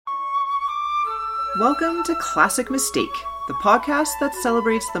Welcome to Classic Mistake, the podcast that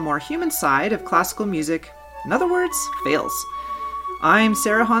celebrates the more human side of classical music, in other words, fails. I'm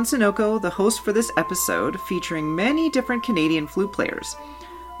Sarah Hansenoko, the host for this episode, featuring many different Canadian flute players.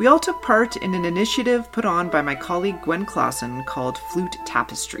 We all took part in an initiative put on by my colleague Gwen Clausen called Flute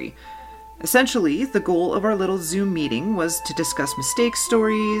Tapestry. Essentially, the goal of our little Zoom meeting was to discuss mistake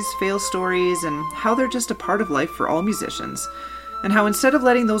stories, fail stories, and how they're just a part of life for all musicians. And how instead of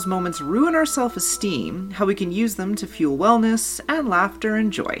letting those moments ruin our self-esteem, how we can use them to fuel wellness and laughter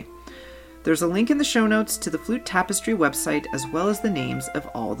and joy. There's a link in the show notes to the Flute Tapestry website, as well as the names of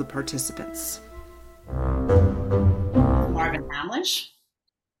all the participants. Marvin Hamlish.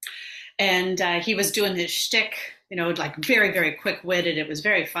 And he was doing his shtick, like very, very quick-witted. It was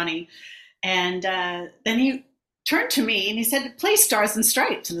very funny. And then he turned to me and he said, "Play Stars and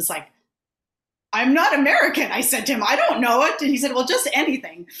Stripes." And it's like, "I'm not American," I said to him. "I don't know it." And he said, "Well, just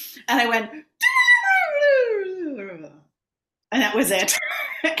anything." And I went, and that was it.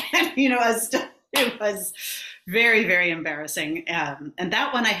 And, it was very, very embarrassing. And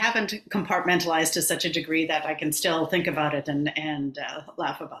that one I haven't compartmentalized to such a degree that I can still think about it and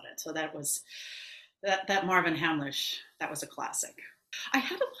laugh about it. So that was, that Marvin Hamlish, that was a classic. I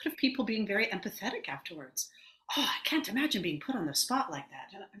had a lot of people being very empathetic afterwards. "Oh, I can't imagine being put on the spot like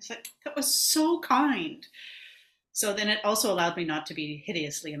that." And I was like, that was so kind. So then it also allowed me not to be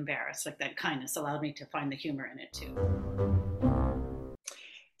hideously embarrassed. Like, that kindness allowed me to find the humor in it too.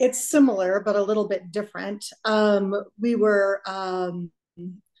 It's similar, but a little bit different. We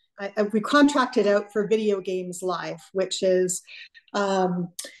contracted out for Video Games Live, which is, I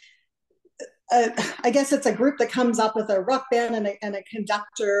guess it's a group that comes up with a rock band and a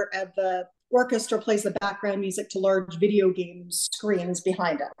conductor, and the orchestra plays the background music to large video game screens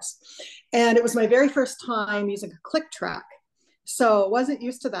behind us. And it was my very first time using a click track. So wasn't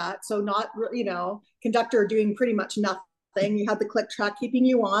used to that. So not, conductor doing pretty much nothing. You had the click track keeping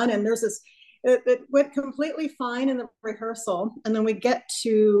you on, and there's this, it went completely fine in the rehearsal. And then we get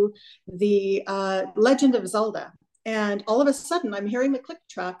to the Legend of Zelda. And all of a sudden I'm hearing the click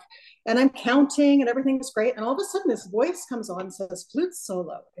track and I'm counting and everything's great. And all of a sudden this voice comes on and says, "Flute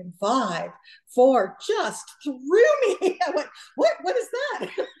solo in 5, 4, just threw me." I went, what is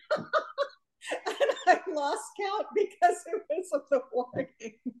that? And I lost count because it was of the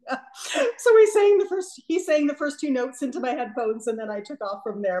warning. So he sang the first 2 notes into my headphones, and then I took off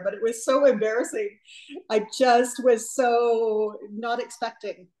from there. But it was so embarrassing. I just was so not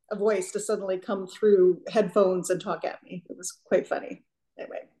expecting a voice to suddenly come through headphones and talk at me. It was quite funny.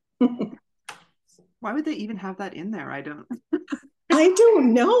 Anyway. Why would they even have that in there? I don't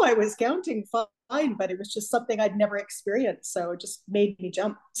know. I was counting fine, but it was just something I'd never experienced. So it just made me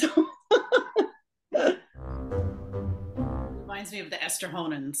jump. So Reminds me of the Esther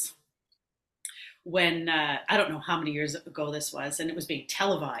Honens, when I don't know how many years ago this was, and it was being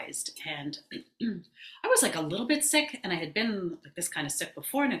televised, and I was like a little bit sick, and I had been like this kind of sick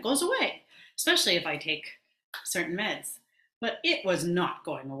before, and it goes away, especially if I take certain meds, but it was not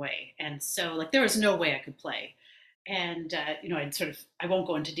going away. And so like there was no way I could play. And I won't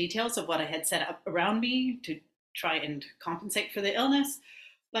go into details of what I had set up around me to try and compensate for the illness,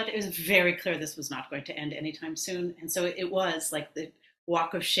 but it was very clear this was not going to end anytime soon. And so it was like the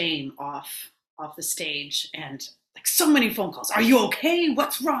walk of shame off the stage, and like so many phone calls. "Are you okay?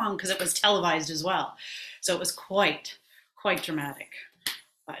 What's wrong?" Because it was televised as well. So it was quite dramatic.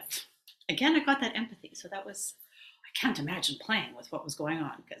 But again, I got that empathy. So that was, I can't imagine playing with what was going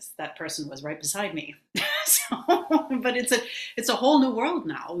on, because that person was right beside me. But it's a whole new world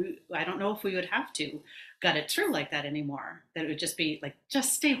now. I don't know if we would have to gut it through like that anymore. That it would just be like,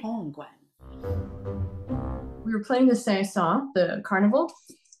 just stay home, Gwen. We were playing the Saint-Saëns, the carnival,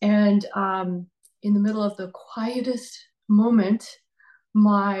 and in the middle of the quietest moment,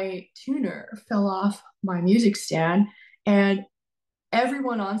 my tuner fell off my music stand, and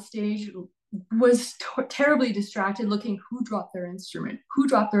everyone on stage was terribly distracted, looking who dropped their instrument.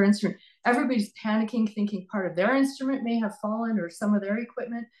 Everybody's panicking, thinking part of their instrument may have fallen, or some of their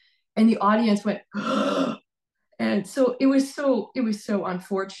equipment, and the audience went and so it was so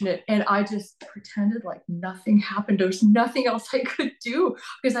unfortunate, and I just pretended like nothing happened. There was nothing else I could do,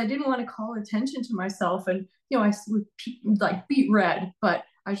 because I didn't want to call attention to myself, and I would like beat red, but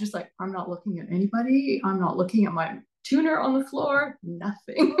I was just like, I'm not looking at anybody, I'm not looking at my tuner on the floor,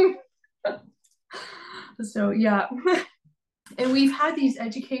 nothing. So yeah. And we've had these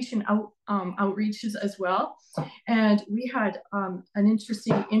education outreaches as well, and we had an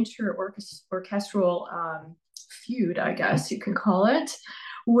interesting inter-orchestral feud, I guess you can call it,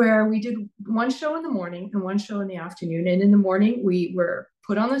 where we did one show in the morning and one show in the afternoon. And in the morning, we were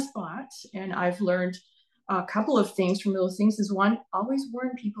put on the spot, and I've learned a couple of things from those things. Is one, always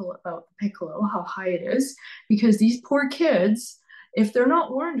warn people about the piccolo, how high it is, because these poor kids, if they're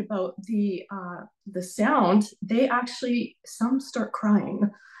not warned about the sound, they actually, some start crying.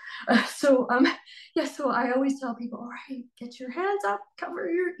 So I always tell people, all right, get your hands up, cover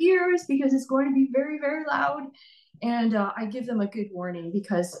your ears, because it's going to be very, very loud. And I give them a good warning,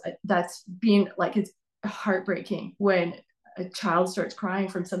 because that's being like, it's heartbreaking when a child starts crying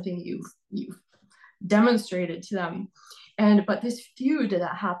from something you've demonstrated to them. But this feud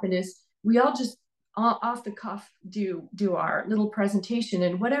that happened is, we all just off the cuff do our little presentation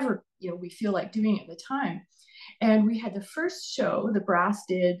and whatever we feel like doing at the time. And we had the first show, the brass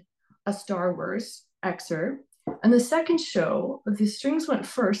did a Star Wars excerpt. And the second show, the strings went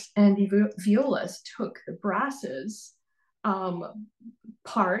first, and the violas took the brass's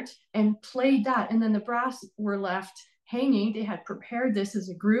part and played that. And then the brass were left hanging. They had prepared this as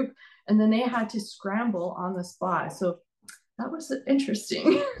a group, and then they had to scramble on the spot. So that was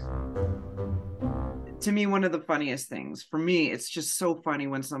interesting. To me, one of the funniest things, for me, it's just so funny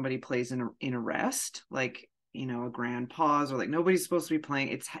when somebody plays in a rest, like, a grand pause, or like nobody's supposed to be playing.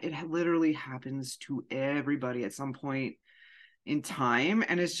 It literally happens to everybody at some point in time,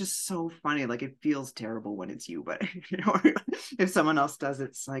 and it's just so funny. Like, it feels terrible when it's you, but if someone else does it,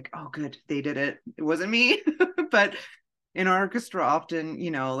 it's like, oh good, they did it, it wasn't me. But in our orchestra often,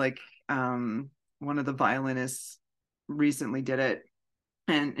 like one of the violinists recently did it,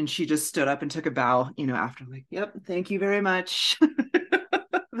 and she just stood up and took a bow, after, like, yep, thank you very much.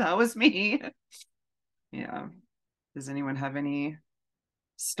 That was me. Yeah. Does anyone have any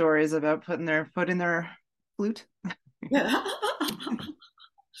stories about putting their foot in their flute?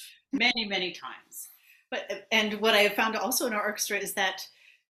 Many, many times. And what I have found also in our orchestra is that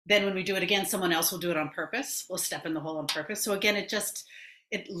then when we do it again, someone else will do it on purpose. We'll step in the hole on purpose. So again,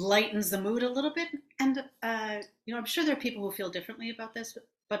 it lightens the mood a little bit. And I'm sure there are people who feel differently about this,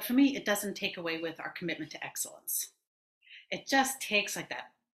 but for me, it doesn't take away with our commitment to excellence. It just takes like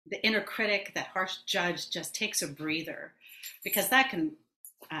that. The inner critic, that harsh judge, just takes a breather, because that can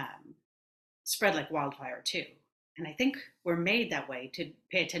spread like wildfire too. And I think we're made that way to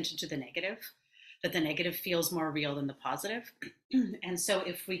pay attention to the negative, that the negative feels more real than the positive. And so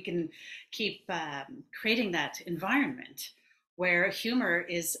if we can keep creating that environment where humor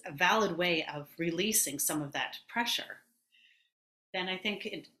is a valid way of releasing some of that pressure, then I think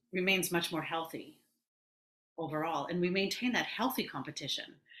it remains much more healthy overall. And we maintain that healthy competition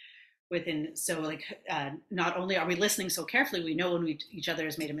within. So like not only are we listening so carefully, we know when each other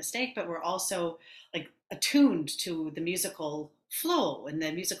has made a mistake, but we're also like attuned to the musical flow and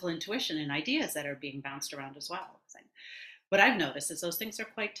the musical intuition and ideas that are being bounced around as well. What I've noticed is those things are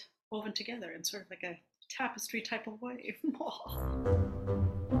quite woven together in sort of like a tapestry type of way.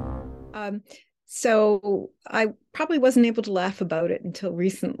 So I probably wasn't able to laugh about it until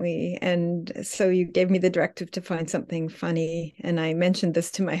recently. And so you gave me the directive to find something funny. And I mentioned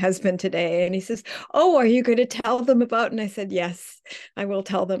this to my husband today, and he says, oh, are you going to tell them about? And I said, yes, I will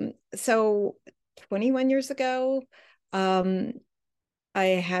tell them. So 21 years ago, I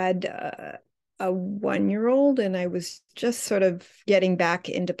had a 1-year-old, and I was just sort of getting back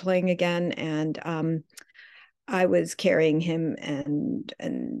into playing again. And I was carrying him, and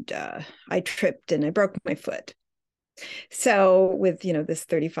I tripped and I broke my foot. So with, this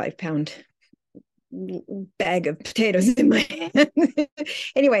 35-pound bag of potatoes in my hand.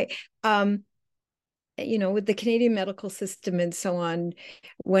 Anyway, with the Canadian medical system and so on,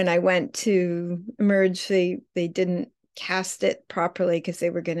 when I went to emerge, they didn't cast it properly because they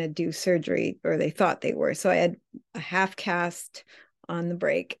were going to do surgery, or they thought they were. So I had a half cast on the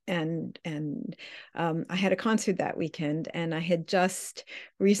break, and I had a concert that weekend, and I had just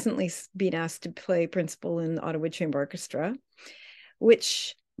recently been asked to play principal in the Ottawa Chamber Orchestra,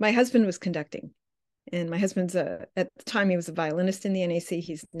 which my husband was conducting. And my husband's at the time, he was a violinist in the NAC.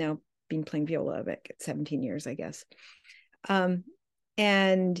 He's now been playing viola like 17 years, I guess.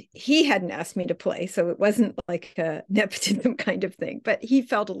 And he hadn't asked me to play, so it wasn't like a nepotism kind of thing, but he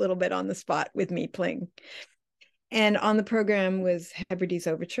felt a little bit on the spot with me playing. And on the program was Hebrides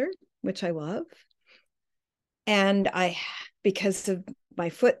Overture, which I love. And because of my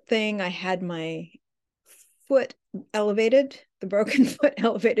foot thing, I had my foot elevated, the broken foot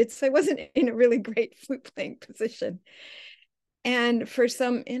elevated. So I wasn't in a really great flute playing position. And for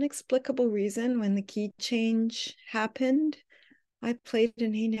some inexplicable reason, when the key change happened, I played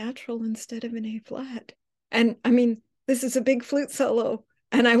an A natural instead of an A flat. And I mean, this is a big flute solo,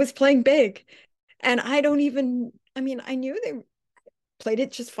 and I was playing big. And I knew they played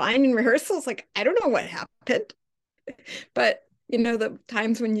it just fine in rehearsals. Like, I don't know what happened. But, the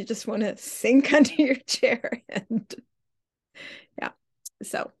times when you just want to sink under your chair. And yeah,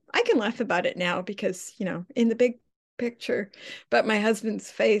 so I can laugh about it now because, in the big picture, but my husband's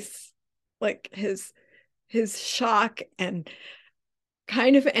face, like his shock and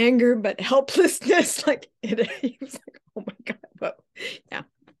kind of anger, but helplessness, like he was like, oh my God, whoa. Yeah.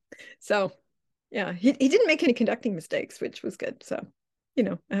 So yeah, he didn't make any conducting mistakes, which was good. So,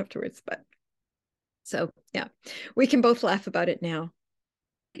 afterwards, but so yeah, we can both laugh about it now.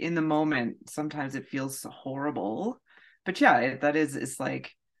 In the moment, sometimes it feels horrible, but yeah, it's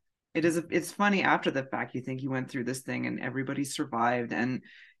like, it's funny after the fact. You think you went through this thing and everybody survived. And,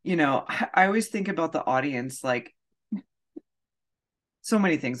 I always think about the audience, like so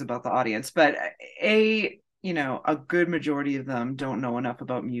many things about the audience, but a good majority of them don't know enough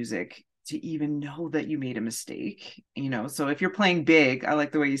about music to even know that you made a mistake. So if you're playing big, I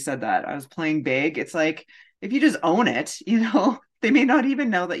like the way you said that. I was playing big. It's like, if you just own it, they may not even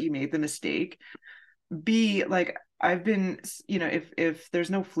know that you made the mistake. B, like, I've been, if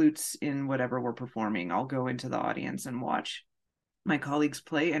there's no flutes in whatever we're performing, I'll go into the audience and watch my colleagues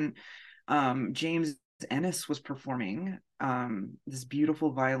play. And James Ennis was performing this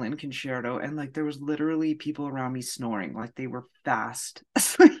beautiful violin concerto, and like there was literally people around me snoring like they were fast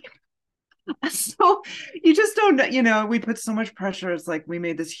asleep. So you just don't, we put so much pressure. It's like we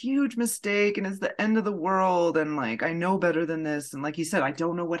made this huge mistake and it's the end of the world, and like I know better than this, and like you said, I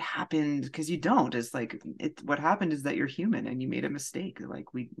don't know what happened, because you don't. It's like what happened is that you're human and you made a mistake,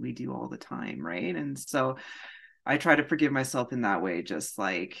 like we do all the time, right? And so I try to forgive myself in that way. Just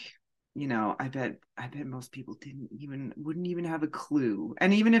like, I bet most people wouldn't even have a clue.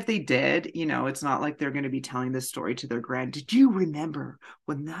 And even if they did, it's not like they're going to be telling this story to their did you remember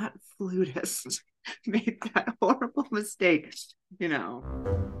when that flutist made that horrible mistake?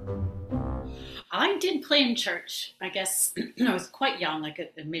 I did play in church. I guess I was quite young, like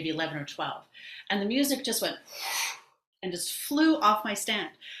maybe 11 or 12. And the music just went and just flew off my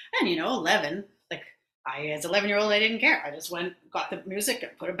stand. And, 11, like as 11-year-old, I didn't care. I just got the music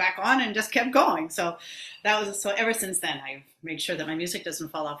and put it back on and just kept going. So ever since then, I've made sure that my music doesn't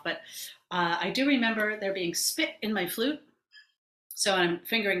fall off. But I do remember there being spit in my flute. So I'm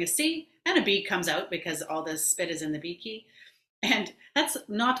fingering a C and a B comes out because all the spit is in the B key. And that's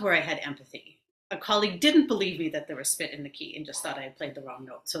not where I had empathy. A colleague didn't believe me that there was spit in the key and just thought I had played the wrong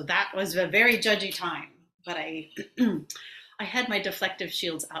note. So that was a very judgy time. But I had my deflective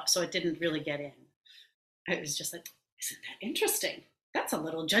shields up, so it didn't really get in. I was just like, isn't that interesting? That's a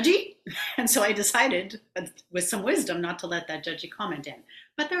little judgy. And so I decided, with some wisdom, not to let that judgy comment in.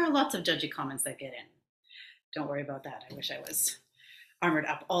 But there are lots of judgy comments that get in. Don't worry about that. I wish I was armored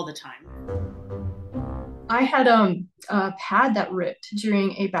up all the time. I had a pad that ripped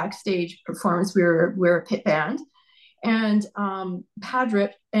during a backstage performance. We're a pit band, and pad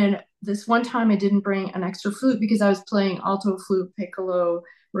ripped. And this one time I didn't bring an extra flute because I was playing alto, flute, piccolo,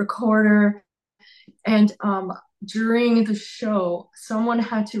 recorder. And during the show, someone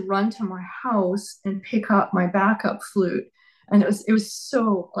had to run to my house and pick up my backup flute. And it was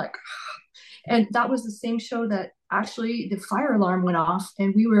so like, and that was the same show that actually the fire alarm went off,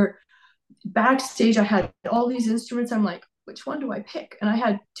 and we were backstage. I had all these instruments. I'm like, which one do I pick? And I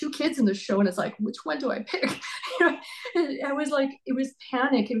had 2 kids in the show, and it's like, which one do I pick? I was like, it was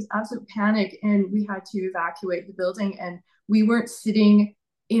panic. It was absolute panic. And we had to evacuate the building, and we weren't sitting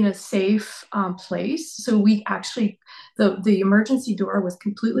in a safe place. So we actually, the emergency door was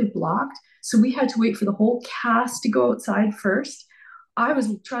completely blocked. So we had to wait for the whole cast to go outside first. I was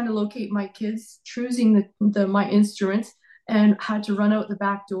trying to locate my kids, choosing my instruments, and had to run out the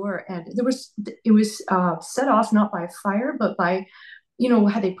back door. And it was set off not by fire, but by,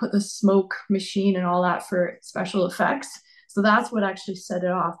 how they put the smoke machine and all that for special effects. So that's what actually set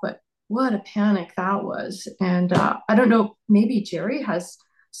it off. But what a panic that was. And I don't know, maybe Jerry has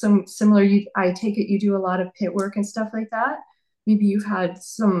some similar, I take it you do a lot of pit work and stuff like that. Maybe you've had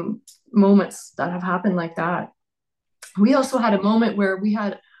some moments that have happened like that. We also had a moment where we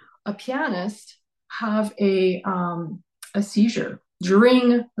had a pianist have a seizure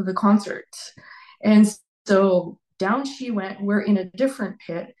during the concert. And so down she went. We're in a different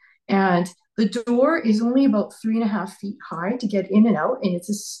pit, and the door is only about 3.5 feet high to get in and out. And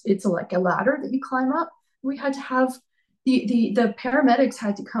it's like a ladder that you climb up. We had to have the paramedics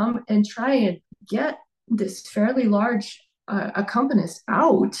had to come and try and get this fairly large accompanist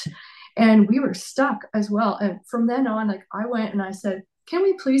out. And we were stuck as well. And from then on, like I went and I said, can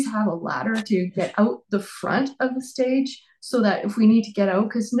we please have a ladder to get out the front of the stage so that if we need to get out,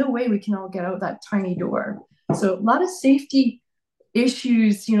 because no way we can all get out that tiny door. So a lot of safety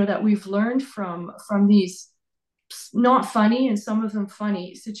issues, that we've learned from these not funny and some of them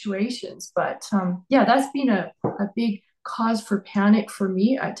funny situations. But yeah, that's been a big cause for panic for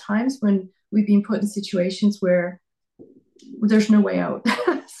me at times when we've been put in situations where there's no way out.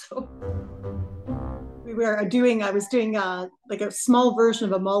 So I was doing like a small version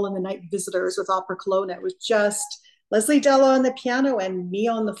of A Mall in the Night Visitors with Opera Cologne. It was just Leslie Della on the piano and me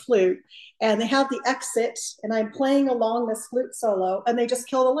on the flute. And they have the exit, and I'm playing along this flute solo, and they just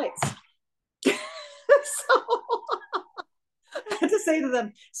kill the lights. So I had to say to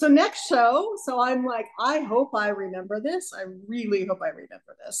them, so next show. So I'm like, I hope I remember this. I really hope I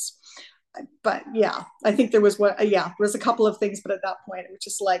remember this. But yeah, I think there was there was a couple of things, but at that point it was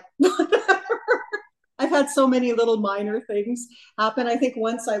just like, I've had so many little minor things happen. I think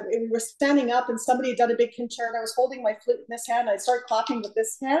once we were standing up and somebody had done a big concerto. I was holding my flute in this hand. I started clapping with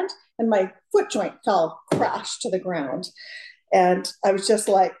this hand, and my foot joint fell, crashed to the ground. And I was just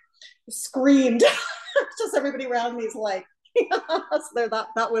like, screamed. Just everybody around me is like, so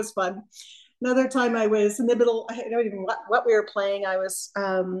that was fun. Another time I was in the middle, I don't even know what we were playing. I was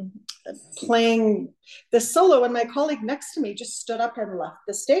playing the solo, and my colleague next to me just stood up and left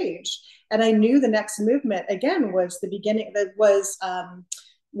the stage. And I knew the next movement again was the beginning. That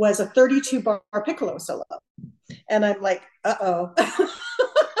was a 32 bar piccolo solo, and I'm like, uh-oh.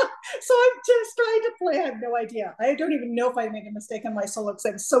 So I'm just trying to play. I have no idea. I don't even know if I made a mistake on my solo because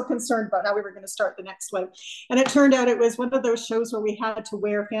I was so concerned about how we were going to start the next one. And it turned out it was one of those shows where we had to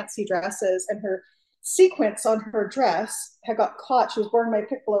wear fancy dresses, and her sequence on her dress had got caught. She was wearing my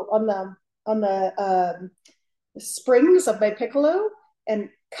piccolo on the springs of my piccolo and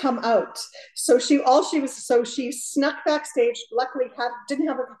come out. So she snuck backstage. Luckily, didn't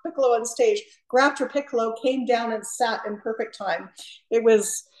have her piccolo on stage. Grabbed her piccolo, came down, and sat in perfect time. It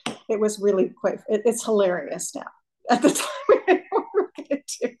was really quite. It's hilarious now. At the time, I don't know what we're gonna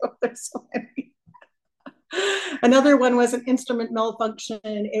do. There's so many. Another one was an instrument malfunction.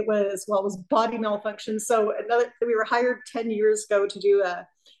 It was body malfunction. So we were hired 10 years ago to do a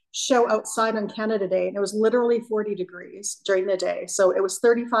show outside on Canada Day, and it was literally 40 degrees during the day. So it was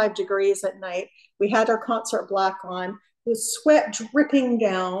 35 degrees at night. We had our concert black on, the sweat dripping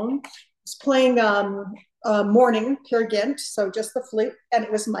down. I was playing Morning, Peer Gynt, so just the flute, and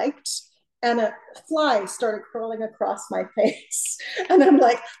it was mic'd. And a fly started crawling across my face. And I'm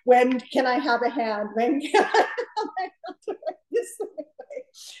like, when can I have a hand? When can I have a hand? This way.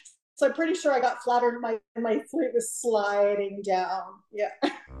 So I'm pretty sure I got flattered and my flute was sliding down. Yeah.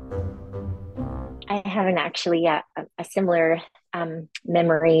 I have a similar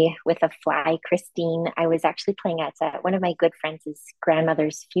memory with a fly, Christine. I was actually playing at one of my good friends'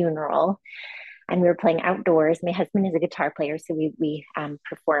 grandmother's funeral, and we were playing outdoors. My husband is a guitar player, so we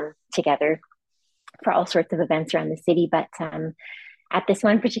perform together for all sorts of events around the city. But at this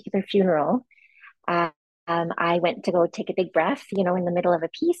one particular funeral, I went to go take a big breath, in the middle of a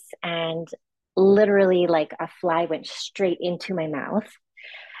piece, and literally like a fly went straight into my mouth.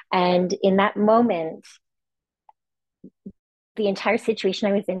 And in that moment, the entire situation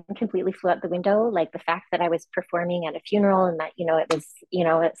I was in completely flew out the window. Like the fact that I was performing at a funeral and that, it was,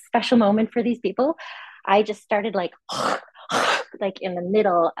 a special moment for these people. I just started like in the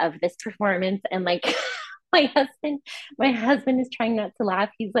middle of this performance, and like my husband is trying not to laugh.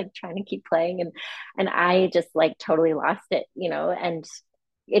 He's like trying to keep playing, and I just like totally lost it, and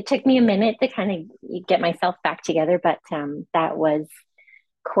it took me a minute to kind of get myself back together, but that was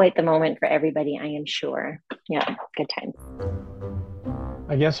quite the moment for everybody, I am sure. Yeah, good times.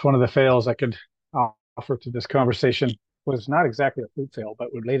 I guess one of the fails I could offer to this conversation was not exactly a flute fail,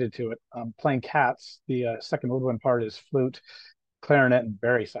 but related to it. Playing cats, the second woodwind part is flute, clarinet, and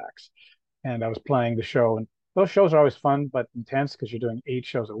bari sax. And I was playing the show, and those shows are always fun but intense because you're doing 8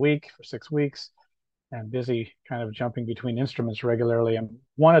 shows a week for 6 weeks and busy kind of jumping between instruments regularly. And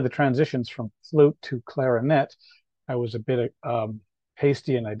one of the transitions from flute to clarinet, I was a bit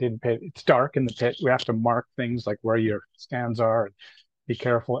hasty, and I didn't pay. It's dark in the pit. We have to mark things like where your stands are and be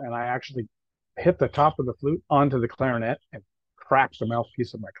careful. And I actually hit the top of the flute onto the clarinet and cracked the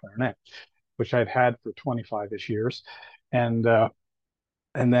mouthpiece of my clarinet, which I'd had for 25-ish years. And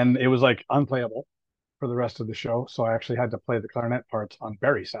then it was like unplayable for the rest of the show. So I actually had to play the clarinet parts on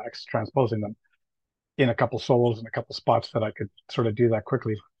bari sax, transposing them in a couple solos and a couple spots that I could sort of do that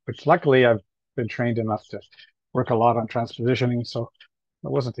quickly. Which luckily I've been trained enough to work a lot on transpositioning, so it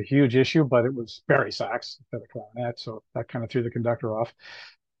wasn't a huge issue, but it was bari sax instead of clarinet, so that kind of threw the conductor off.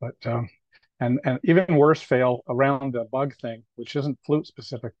 But and even worse fail around the bug thing, which isn't flute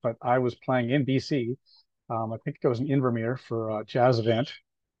specific, but I was playing in BC. I think it was an Invermere for a jazz event,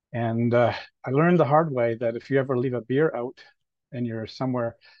 and I learned the hard way that if you ever leave a beer out and you're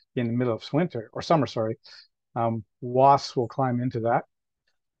somewhere in the middle of winter or summer, sorry, Wasps will climb into that.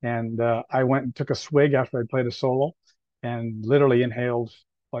 And I went and took a swig after I played a solo and literally inhaled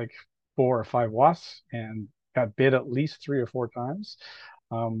like 4 or 5 wasps and got bit at least 3 or 4 times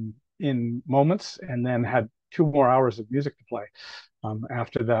in moments, and then had 2 more hours of music to play.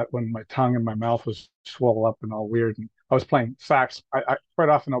 After that, when my tongue and my mouth was swelled up and all weird, and I was playing sax. I quite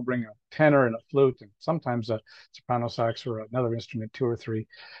often I'll bring a tenor and a flute, and sometimes a soprano sax or another instrument, 2 or 3,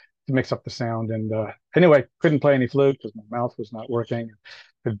 to mix up the sound. And anyway, couldn't play any flute because my mouth was not working.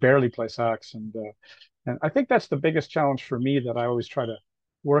 Could barely play sax, and I think that's the biggest challenge for me that I always try to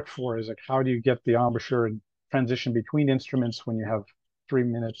work for is like how do you get the embouchure and transition between instruments when you have 3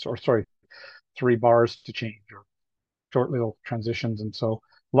 minutes or sorry 3 bars to change or short little transitions. And so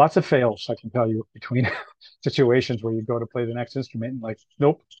lots of fails, I can tell you, between situations where you go to play the next instrument and like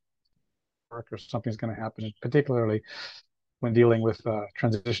nope, or something's going to happen, and particularly when dealing with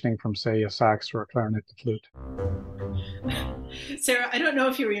transitioning from, say, a sax or a clarinet to flute. Sarah, I don't know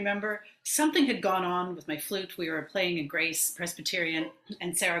if you remember, something had gone on with my flute. We were playing in Grace Presbyterian,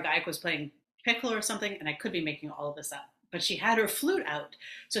 and Sarah Geik was playing piccolo or something, and I could be making all of this up. But she had her flute out,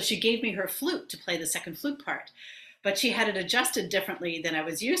 so she gave me her flute to play the second flute part. But she had it adjusted differently than I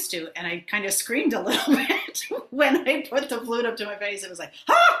was used to, and I kind of screamed a little bit when I put the flute up to my face. It was like,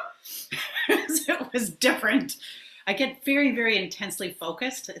 ah! It was different. I get very, very intensely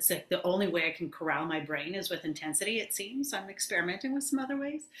focused. It's like the only way I can corral my brain is with intensity, it seems. I'm experimenting with some other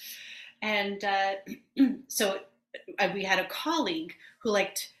ways. And so we had a colleague who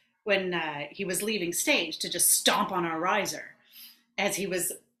liked, when he was leaving stage, to just stomp on our riser as he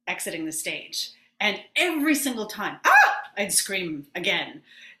was exiting the stage. And every single time, I'd scream again.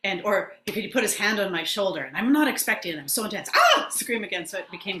 And or if he'd put his hand on my shoulder, and I'm not expecting it, I'm so intense, scream again. So it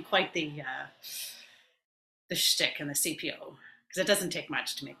became quite the shtick and the CPO, because it doesn't take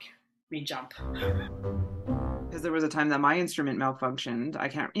much to make me jump. Because there was a time that my instrument malfunctioned. I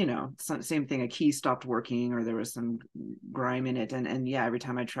can't, same thing, a key stopped working or there was some grime in it. And yeah, every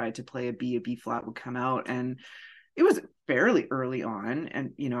time I tried to play a B flat would come out. And it was fairly early on.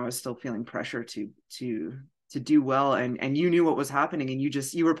 And, I was still feeling pressure to do well. And you knew what was happening, and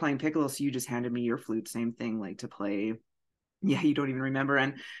you were playing piccolo. So you just handed me your flute, same thing, like to play. Yeah, you don't even remember.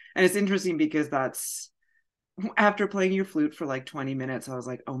 And it's interesting because that's, after playing your flute for like 20 minutes, I was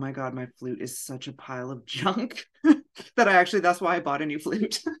like, oh my God, my flute is such a pile of junk that's why I bought a new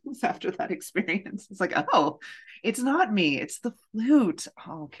flute. After that experience. It's like, oh, it's not me, it's the flute.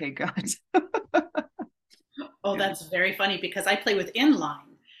 Oh, okay, God. Oh, that's very funny because I play with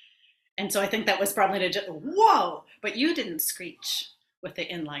inline. And so I think that was probably whoa, but you didn't screech with the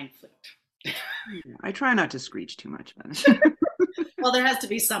inline flute. I try not to screech too much, but well, there has to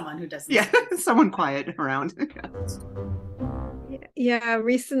be someone who doesn't. Yeah, someone quiet around. Yeah,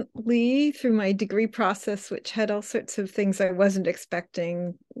 recently through my degree process, which had all sorts of things I wasn't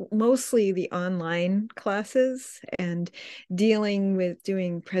expecting, mostly the online classes and dealing with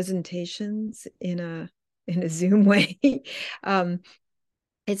doing presentations in a Zoom way.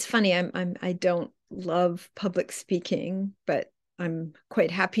 It's funny, I don't love public speaking, but I'm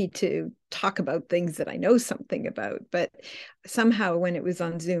quite happy to talk about things that I know something about. But somehow when it was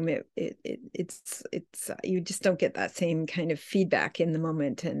on Zoom, it's you just don't get that same kind of feedback in the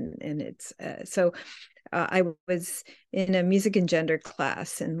moment, and it's so. I was in a music and gender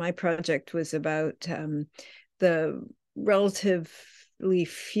class, and my project was about the relatively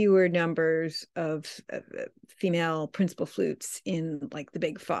fewer numbers of female principal flutes in like the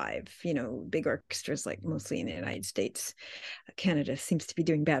big five, big orchestras, like mostly in the United States. Canada seems to be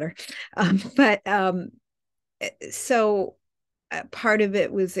doing better. So part of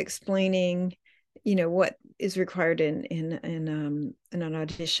it was explaining, what is required in an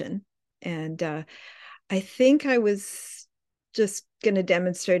audition. And I think I was just going to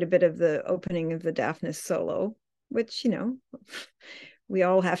demonstrate a bit of the opening of the Daphnis solo, which, we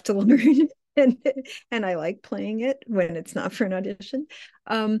all have to learn. And I like playing it when it's not for an audition.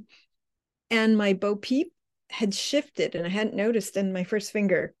 And my Bo Peep had shifted and I hadn't noticed, and my first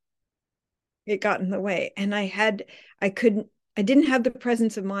finger, it got in the way. And I didn't have the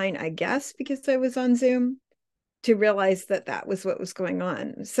presence of mind, I guess, because I was on Zoom, to realize that was what was going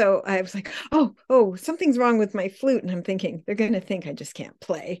on. So I was like, oh, something's wrong with my flute. And I'm thinking, they're going to think I just can't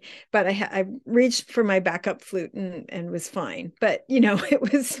play. But I reached for my backup flute and was fine. But, it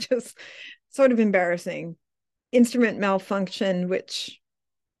was just sort of embarrassing. Instrument malfunction, which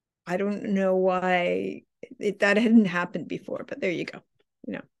I don't know why that hadn't happened before, but there you go.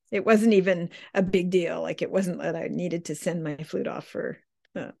 It wasn't even a big deal. Like, it wasn't that I needed to send my flute off for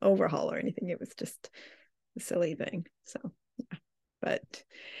overhaul or anything. It was just a silly thing. So, yeah. But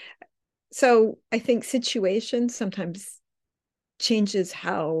So I think situation sometimes changes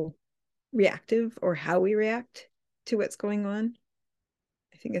how reactive or how we react to what's going on.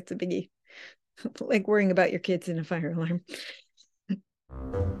 I think that's a biggie. Like worrying about your kids in a fire alarm.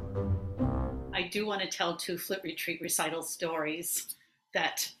 I do want to tell 2 flute retreat recital stories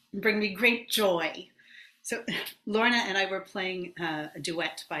that bring me great joy. So Lorna and I were playing a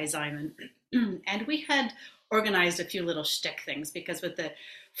duet by Simon, and we had organized a few little shtick things because with the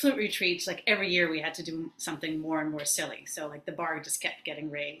flute retreats, like every year we had to do something more and more silly. So like the bar just kept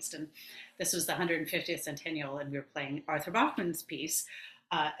getting raised, and this was the 150th centennial, and we were playing Arthur Bachman's piece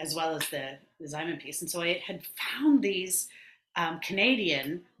as well as the Simon piece. And so I had found these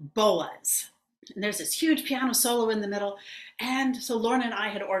Canadian boas. And there's this huge piano solo in the middle. And so Lorna and I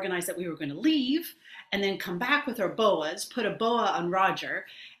had organized that we were going to leave and then come back with our boas, put a boa on Roger.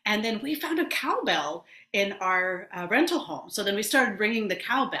 And then we found a cowbell in our rental home. So then we started ringing the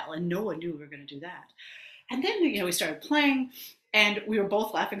cowbell, and no one knew we were going to do that. And then, we started playing, and we were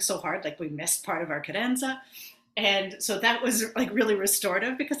both laughing so hard, like we missed part of our cadenza. And so that was like really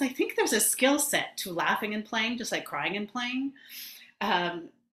restorative, because I think there's a skill set to laughing and playing, just like crying and playing.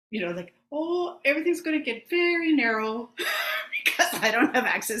 Like, oh, everything's going to get very narrow because I don't have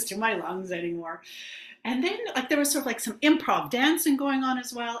access to my lungs anymore. And then like there was sort of like some improv dancing going on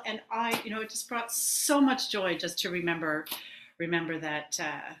as well. And it just brought so much joy just to remember that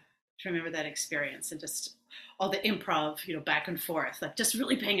experience, and just all the improv, back and forth, like just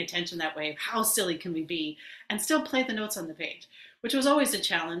really paying attention that way. How silly can we be and still play the notes on the page, which was always a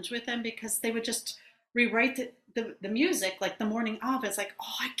challenge with them, because they would just rewrite the music like the morning of. It's like,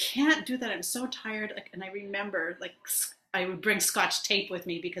 oh, I can't do that. I'm so tired. Like, and I remember like I would bring Scotch tape with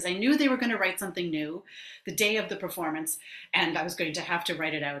me because I knew they were going to write something new the day of the performance, and I was going to have to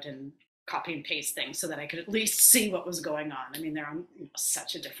write it out and copy and paste things so that I could at least see what was going on. I mean, they're on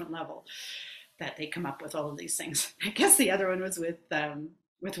such a different level that they come up with all of these things. I guess the other one was with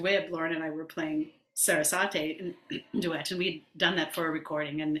Wib. Lauren and I were playing Sarasate duet, and we'd done that for a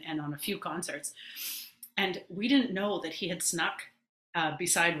recording and on a few concerts. And we didn't know that he had snuck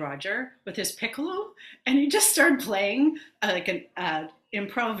beside Roger with his piccolo, and he just started playing like an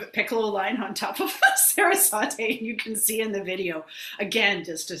improv piccolo line on top of Sarasate. And you can see in the video, again,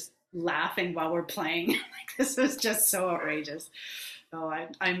 just laughing while we're playing. Like, this was just so outrageous. Oh,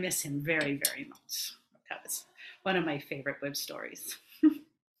 I miss him very, very much. That was one of my favorite Wib stories.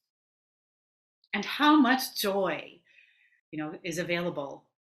 And how much joy, is available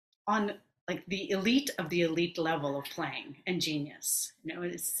on like the elite of the elite level of playing and genius.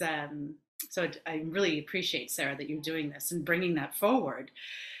 It's so I really appreciate, Sarah, that you're doing this and bringing that forward.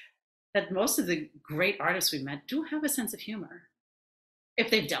 That most of the great artists we met do have a sense of humor, if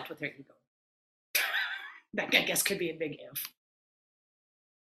they've dealt with their ego. That, I guess, could be a big if.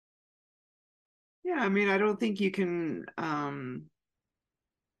 Yeah, I mean, I don't think you can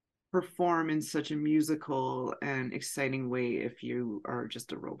perform in such a musical and exciting way if you are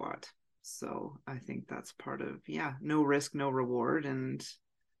just a robot. So I think that's part of, no risk, no reward. And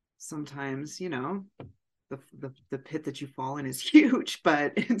sometimes, the pit that you fall in is huge,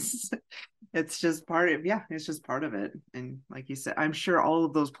 but it's just part of, it's just part of it. And like you said, I'm sure all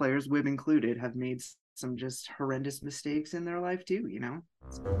of those players, Wib included, have made some just horrendous mistakes in their life too,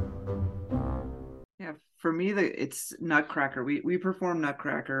 Yeah, for me, it's Nutcracker. We perform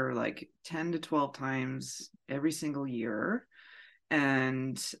Nutcracker like 10 to 12 times every single year.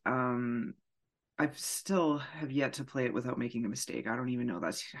 And I still have yet to play it without making a mistake. I don't even know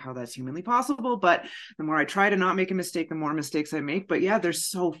how that's humanly possible, but the more I try to not make a mistake, the more mistakes I make. But yeah, they're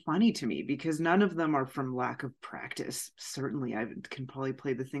so funny to me because none of them are from lack of practice. Certainly I can probably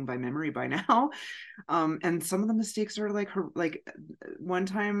play the thing by memory by now. And some of the mistakes are like one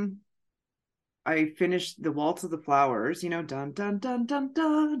time I finished the Waltz of the Flowers, dun dun dun dun dun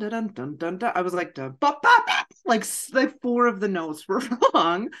dun dun dun dun dun. I was like, dun, bop, bop, bop. Like 4 of the notes were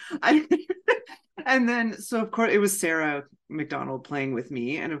wrong. And then, so of course, it was Sarah McDonald playing with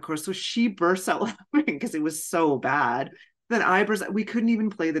me, and of course, so she bursts out laughing because it was so bad. Then we couldn't even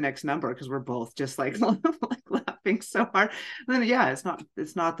play the next number because we're both just like laughing so hard. And then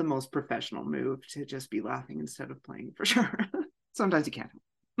it's not the most professional move to just be laughing instead of playing, for sure. Sometimes you can't.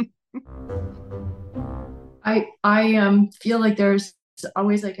 I feel like there's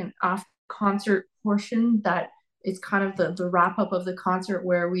always like an off concert portion that is kind of the wrap up of the concert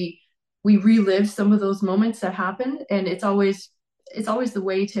where we relive some of those moments that happen, and it's always the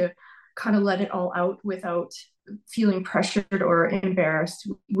way to kind of let it all out without feeling pressured or embarrassed.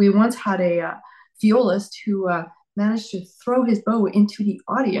 We once had a violist who managed to throw his bow into the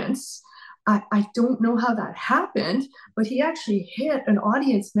audience I don't know how that happened, but he actually hit an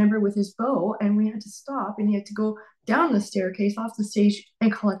audience member with his bow, and we had to stop, and he had to go down the staircase off the stage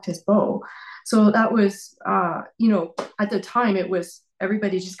and collect his bow. So that was, at the time, it was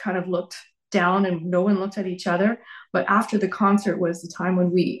everybody just kind of looked down and no one looked at each other. But after the concert was the time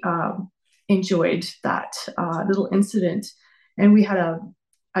when we enjoyed that little incident. And we had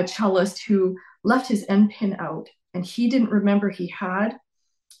a cellist who left his end pin out, and he didn't remember he had,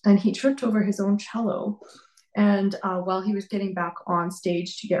 and he tripped over his own cello. And while he was getting back on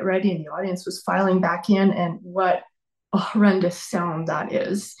stage to get ready, and the audience was filing back in, and what a horrendous sound that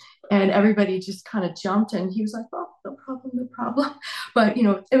is. And everybody just kind of jumped, and he was like, oh, no problem, no problem. But,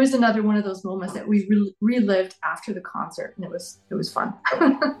 it was another one of those moments that we relived after the concert, and it was fun.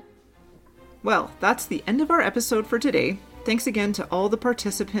 Well, that's the end of our episode for today. Thanks again to all the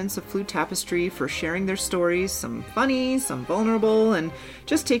participants of Flute Tapestry for sharing their stories, some funny, some vulnerable, and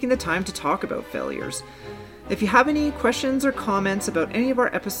just taking the time to talk about failures. If you have any questions or comments about any of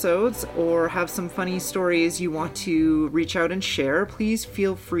our episodes, or have some funny stories you want to reach out and share, please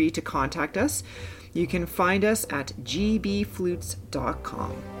feel free to contact us. You can find us at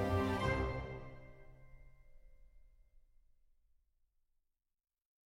gbflutes.com.